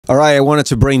All right, I wanted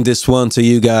to bring this one to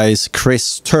you guys.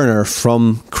 Chris Turner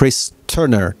from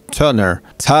Turner.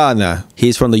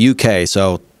 He's from the UK,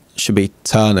 so should be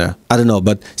Turner. I don't know,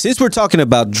 but since we're talking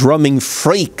about drumming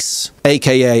freaks,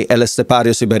 aka El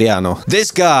Estepario Siberiano, this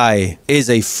guy is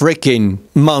a freaking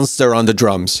monster on the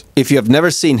drums. If you have never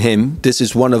seen him, this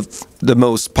is one of the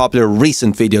most popular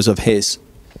recent videos of his.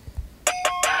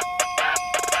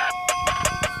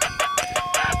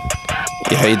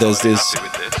 Yeah, he does this.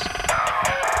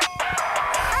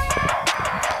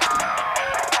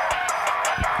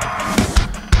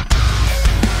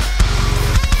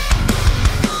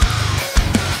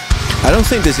 I don't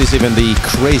think this is even the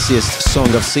craziest song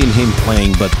I've seen him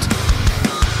playing, but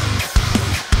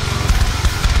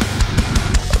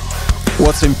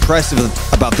what's impressive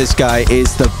about this guy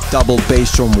is the double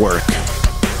bass drum work.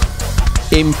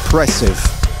 Impressive.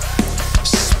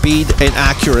 Speed and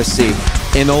accuracy,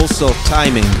 and also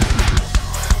timing.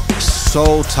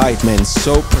 So tight, man,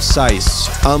 so precise,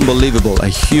 unbelievable, a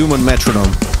human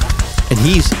metronome. And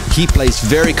he plays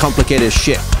very complicated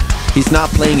shit. He's not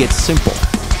playing it simple.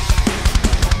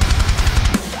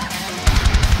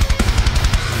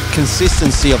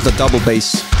 Consistency of the double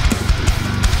bass.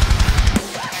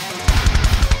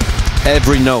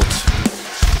 Every note,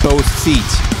 both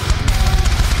feet.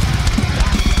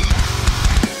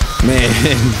 Man,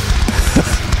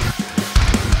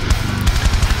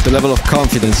 the level of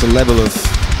confidence, the level of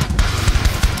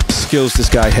skills this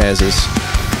guy has is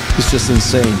just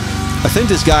insane. I think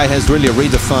this guy has really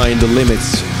redefined the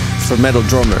limits for metal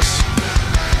drummers.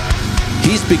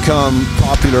 He's become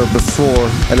popular before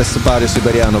El Estepario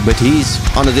Siberiano, but he's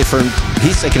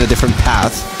taken a different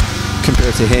path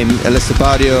compared to him. El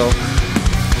Estepario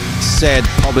said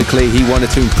publicly he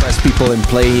wanted to impress people and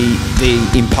play the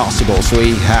impossible, so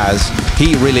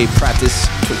he really practiced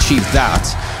to achieve that.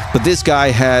 But this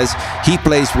guy he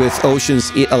plays with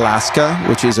Oceans Eat Alaska,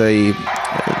 which is a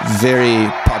very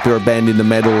popular band in the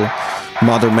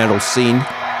modern metal scene,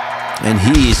 and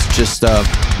he's just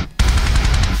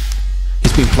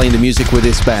he's been playing the music with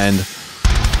his band.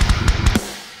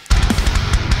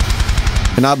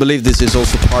 And I believe this is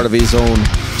also part of his own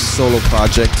solo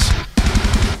project.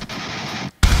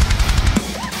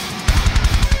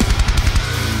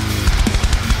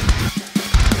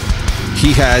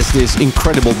 He has these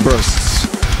incredible bursts,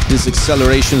 these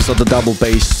accelerations of the double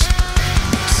bass.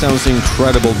 Sounds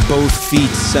incredible. Both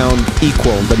feet sound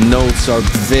equal. The notes are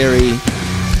very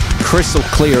crystal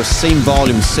clear, same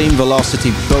volume, same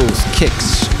velocity, both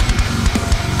kicks.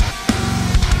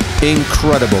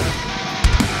 Incredible.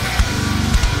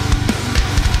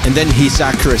 And then his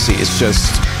accuracy is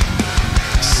just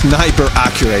sniper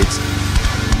accurate.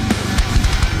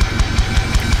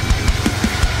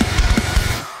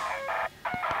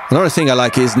 Another thing I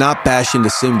like is not bashing the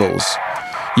cymbals.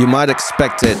 You might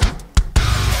expect it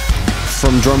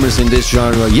from drummers in this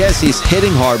genre. Yes, he's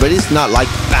hitting hard, but it's not like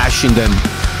bashing them,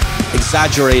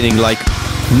 exaggerating like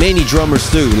many drummers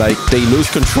do. Like they lose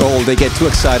control, they get too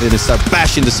excited and start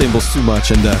bashing the cymbals too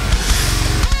much. And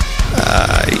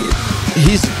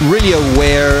he's really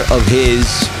aware of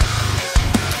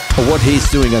what he's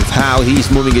doing, of how he's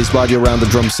moving his body around the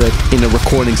drum set in a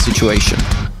recording situation.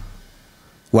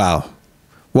 Wow.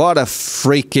 What a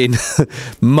freaking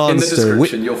monster. In the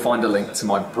description, you'll find a link to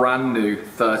my brand new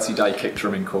 30-day kick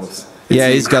drumming course. Yeah,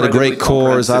 he's got a great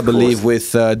course, I believe,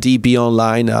 with DB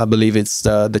Online. I believe it's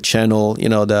the channel, you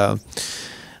know, the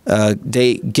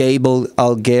Dave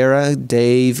Algera,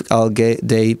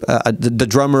 the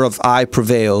drummer of I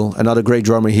Prevail, another great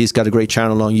drummer. He's got a great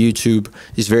channel on YouTube.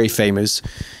 He's very famous.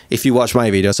 If you watch my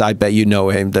videos, I bet you know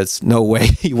him. That's no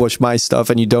way you watch my stuff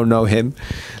and you don't know him.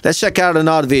 Let's check out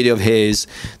another video of his.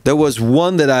 There was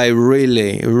one that I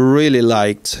really, really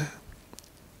liked.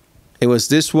 It was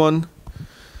this one.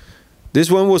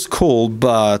 This one was cool,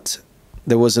 but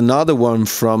there was another one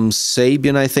from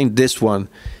Sabian, I think. This one.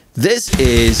 This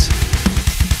is...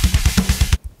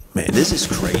 Man, this is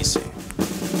crazy.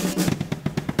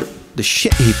 The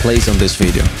shit he plays on this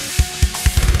video.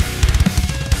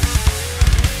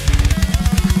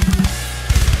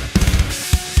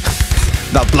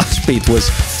 That blast beat was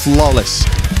flawless.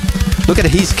 Look at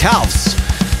his calves.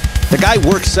 The guy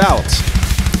works out.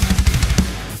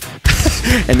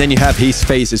 And then you have his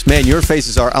faces. Man, your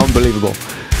faces are unbelievable.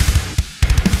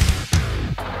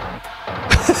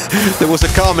 There was a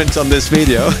comment on this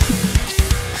video.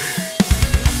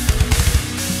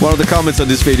 One of the comments on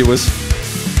this video was...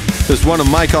 There's one of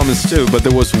my comments too, but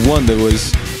there was one that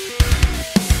was...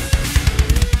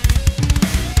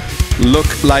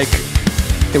 Look like...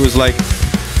 It was like...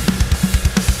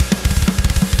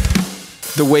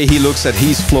 The way he looks at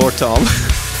his floor tom.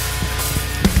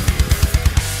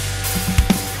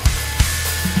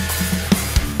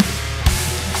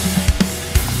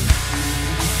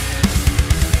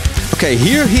 Okay,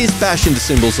 here he's bashing the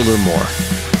cymbals a little more.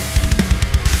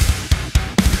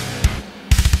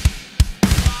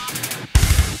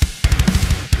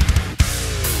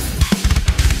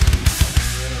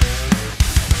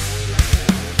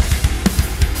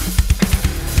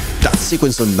 That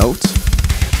sequence of notes.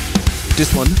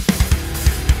 This one.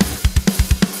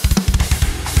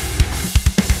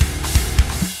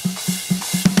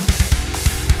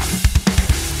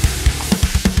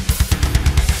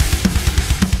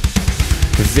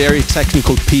 Very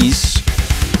technical piece.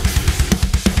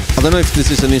 I don't know if this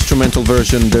is an instrumental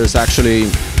version. There's actually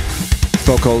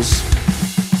vocals.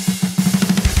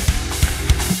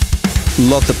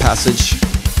 Love the passage.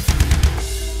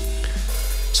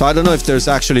 So I don't know if there's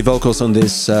actually vocals on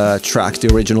this track,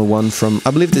 the original one from, I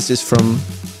believe this is from,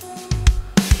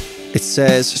 it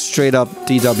says straight up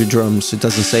DW drums. It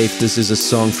doesn't say if this is a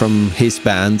song from his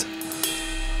band.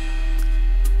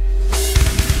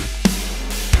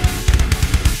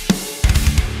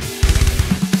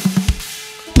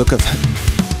 Look at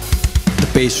the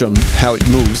bass drum, how it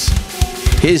moves.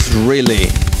 He's really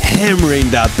hammering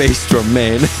that bass drum,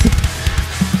 man.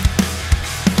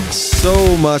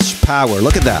 So much power,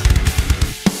 look at that.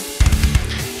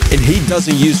 And he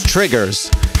doesn't use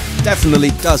triggers, definitely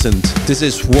doesn't. This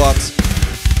is what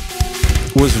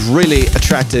was really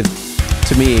attractive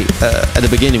to me at the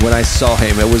beginning when I saw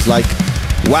him. It was like,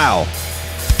 wow,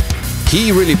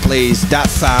 he really plays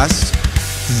that fast,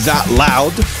 that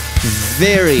loud,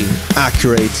 very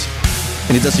accurate,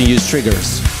 and he doesn't use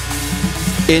triggers.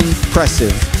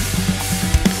 Impressive.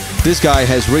 This guy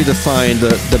has redefined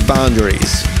the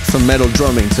boundaries for metal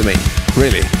drumming to me,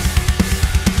 really.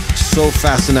 So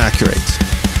fast and accurate.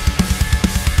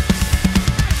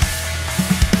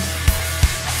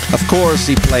 Of course,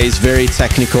 he plays very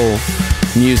technical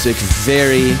music,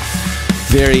 very,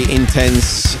 very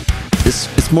intense.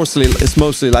 It's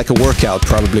mostly like a workout,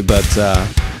 probably, but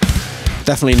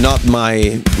definitely not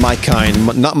my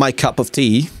kind, not my cup of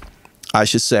tea, I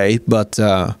should say, but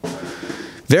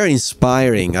very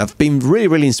inspiring. I've been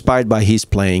really inspired by his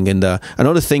playing. And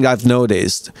another thing I've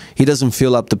noticed, he doesn't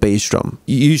fill up the bass drum.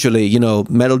 Usually, you know,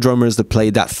 metal drummers that play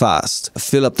that fast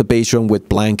fill up the bass drum with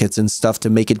blankets and stuff to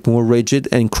make it more rigid,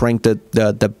 and crank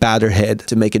the batter head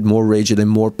to make it more rigid and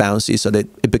more bouncy so that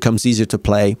it becomes easier to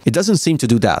play. It doesn't seem to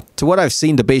do that. To what I've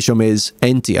seen, the bass drum is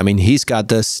empty. I mean, he's got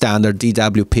the standard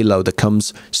DW pillow that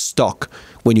comes stock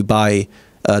when you buy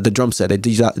the drum set, a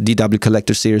DW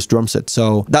Collector Series drum set.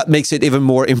 So that makes it even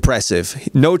more impressive.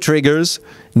 No triggers,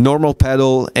 normal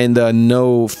pedal, and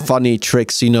no funny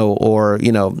tricks, you know, or,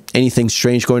 you know, anything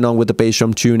strange going on with the bass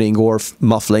drum tuning or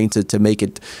muffling to make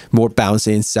it more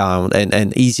bouncy in sound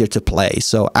and easier to play.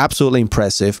 So absolutely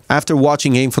impressive. After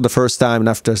watching him for the first time and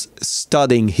after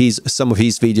studying some of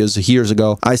his videos years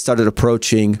ago, I started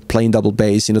approaching playing double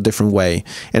bass in a different way,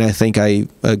 and I think I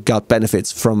got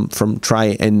benefits from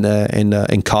trying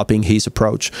and copying his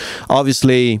approach.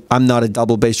 Obviously, I'm not a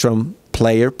double bass drum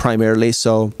player primarily,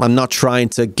 so I'm not trying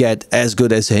to get as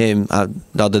good as him.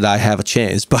 Not that I have a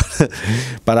chance, but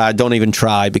I don't even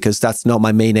try, because that's not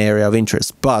my main area of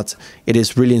interest. But it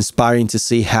is really inspiring to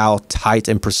see how tight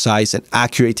and precise and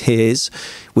accurate he is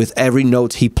with every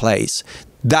note he plays.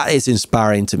 That is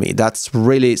inspiring to me. That's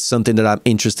really something that I'm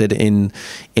interested in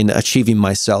achieving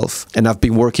myself, and I've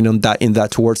been working on that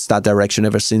towards that direction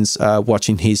ever since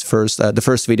watching his the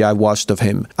first video I watched of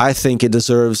him. I think it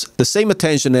deserves the same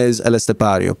attention as El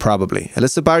Estepario, probably. El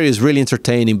Estepario is really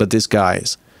entertaining, but this guy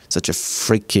is such a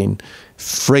freaking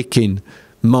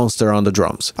monster on the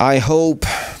drums. I hope,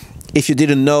 if you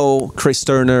didn't know Chris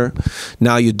Turner,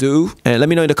 now you do. And let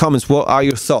me know in the comments, what are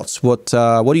your thoughts? What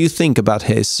do you think about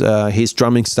his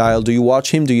drumming style? Do you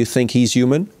watch him? Do you think he's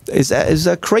human? Is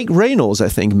Craig Reynolds, I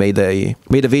think, made a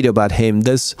video about him.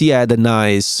 He had a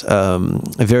nice, a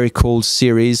very cool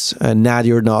series,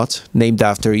 Natty or Not, named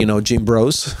after, you know, Jim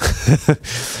Bros.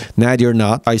 Natty or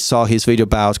Not. I saw his video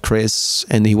about Chris,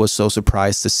 and he was so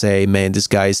surprised to say, man, this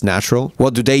guy is natural.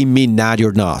 What do they mean, natty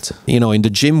or not? You know, in the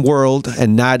gym world, a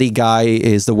natty guy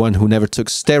is the one who never took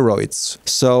steroids.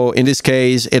 So in this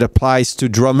case, it applies to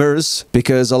drummers,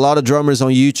 because a lot of drummers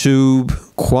on YouTube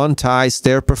quantize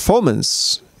their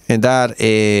performance. And that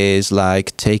is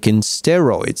like taking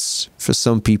steroids. For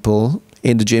some people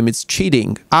in the gym, it's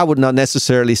cheating. I would not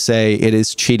necessarily say it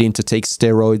is cheating to take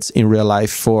steroids in real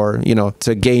life for, you know,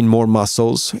 to gain more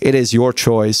muscles. It is your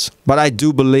choice. But I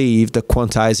do believe that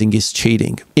quantizing is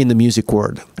cheating in the music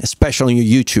world, especially on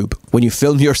your YouTube. When you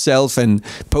film yourself and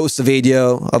post a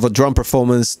video of a drum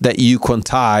performance that you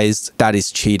quantized, that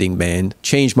is cheating, man.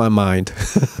 Change my mind.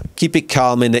 keep it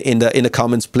calm in the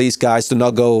comments, please, guys. Do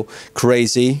not go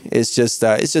crazy. It's just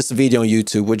a video on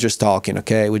YouTube. We're just talking,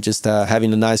 okay? We're just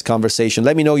having a nice conversation.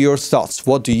 Let me know your thoughts.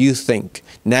 What do you think?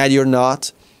 Natty or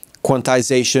not?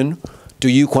 Quantization? Do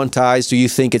you quantize? Do you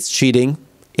think it's cheating?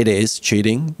 It is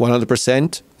cheating,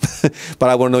 100%. But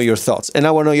I want to know your thoughts. And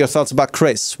I want to know your thoughts about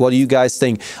Chris. What do you guys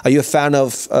think? Are you a fan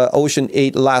of Ocean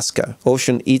Eats Alaska?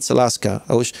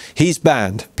 He's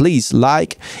banned. Please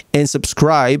like and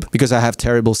subscribe because I have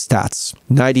terrible stats.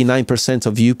 99%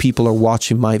 of you people are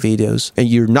watching my videos and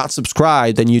you're not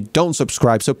subscribed and you don't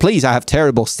subscribe. So please, I have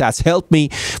terrible stats. Help me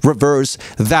reverse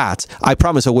that. I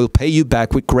promise I will pay you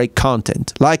back with great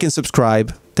content. Like and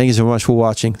subscribe. Thank you so much for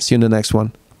watching. See you in the next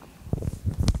one.